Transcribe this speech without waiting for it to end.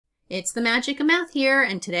It's the magic of math here,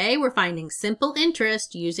 and today we're finding simple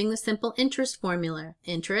interest using the simple interest formula.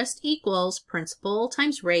 Interest equals principal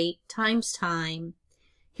times rate times time.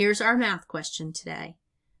 Here's our math question today.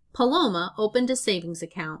 Paloma opened a savings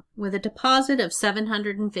account with a deposit of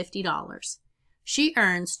 $750. She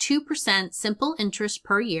earns 2% simple interest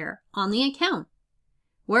per year on the account.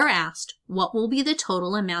 We're asked what will be the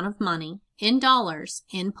total amount of money in dollars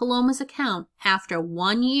in Paloma's account after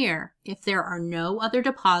 1 year if there are no other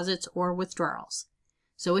deposits or withdrawals.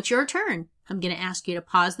 So it's your turn. I'm going to ask you to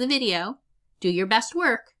pause the video, do your best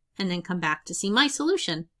work, and then come back to see my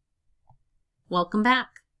solution. Welcome back.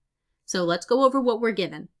 So let's go over what we're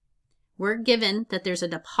given. We're given that there's a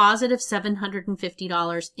deposit of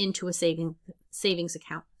 $750 into a savings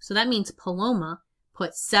account. So that means Paloma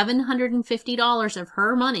put $750 of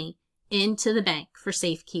her money into the bank for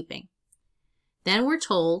safekeeping. Then we're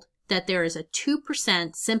told that there is a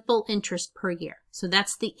 2% simple interest per year. So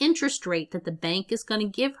that's the interest rate that the bank is going to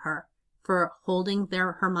give her for holding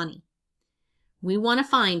her money. We want to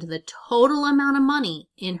find the total amount of money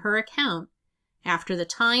in her account after the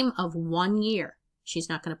time of 1 year. She's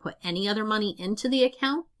not going to put any other money into the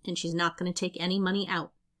account, and she's not going to take any money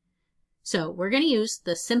out. So we're going to use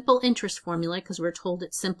the simple interest formula because we're told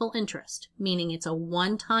it's simple interest, meaning it's a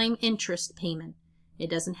one-time interest payment. It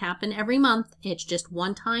doesn't happen every month. It's just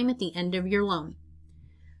one time at the end of your loan.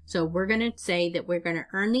 So we're going to say that we're going to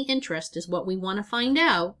earn the interest is what we want to find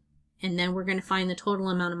out, and then we're going to find the total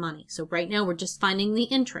amount of money. So right now we're just finding the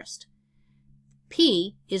interest.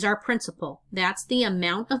 P is our principal. That's the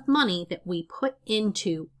amount of money that we put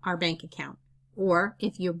into our bank account, or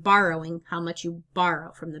if you're borrowing, how much you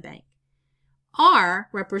borrow from the bank. R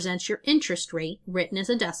represents your interest rate written as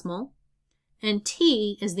a decimal, and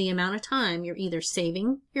T is the amount of time you're either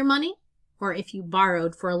saving your money or if you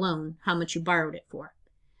borrowed for a loan, how much you borrowed it for.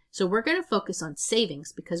 So we're going to focus on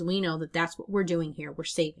savings because we know that that's what we're doing here. We're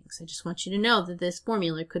savings. I just want you to know that this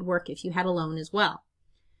formula could work if you had a loan as well.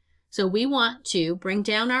 So we want to bring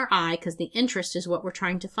down our I because the interest is what we're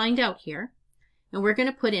trying to find out here. And we're going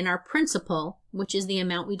to put in our principal, which is the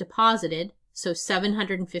amount we deposited, so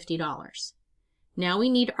 $750. Now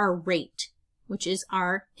we need our rate, which is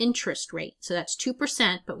our interest rate. So that's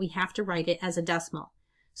 2%, but we have to write it as a decimal.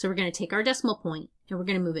 So we're going to take our decimal point and we're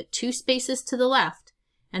going to move it 2 spaces to the left,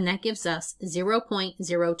 and that gives us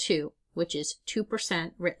 0.02, which is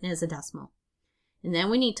 2% written as a decimal. And then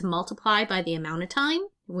we need to multiply by the amount of time,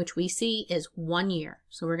 which we see is 1 year.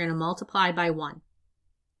 So we're going to multiply by 1.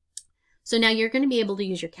 So now you're going to be able to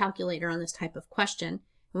use your calculator on this type of question.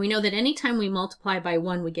 And we know that anytime we multiply by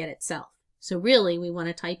 1, we get itself. So really, we want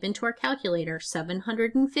to type into our calculator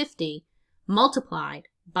 750 multiplied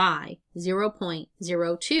by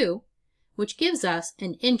 0.02, which gives us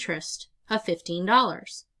an interest of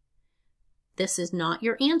 $15. This is not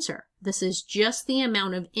your answer. This is just the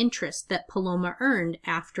amount of interest that Paloma earned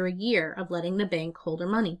after a year of letting the bank hold her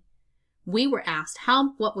money. We were asked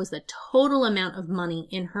what was the total amount of money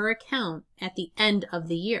in her account at the end of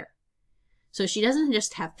the year. So she doesn't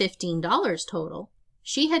just have $15 total.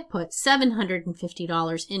 She had put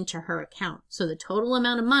 $750 into her account. So the total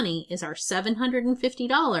amount of money is our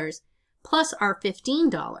 $750 plus our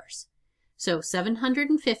 $15. So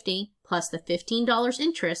 $750 plus the $15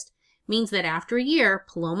 interest means that after a year,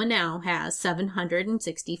 Paloma now has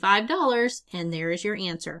 $765, and there is your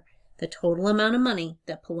answer. The total amount of money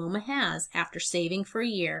that Paloma has after saving for a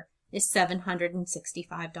year is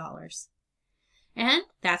 $765. And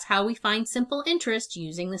that's how we find simple interest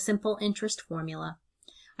using the simple interest formula.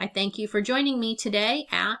 I thank you for joining me today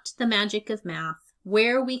at The Magic of Math,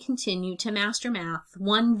 where we continue to master math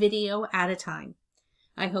one video at a time.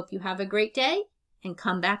 I hope you have a great day and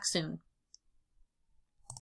come back soon.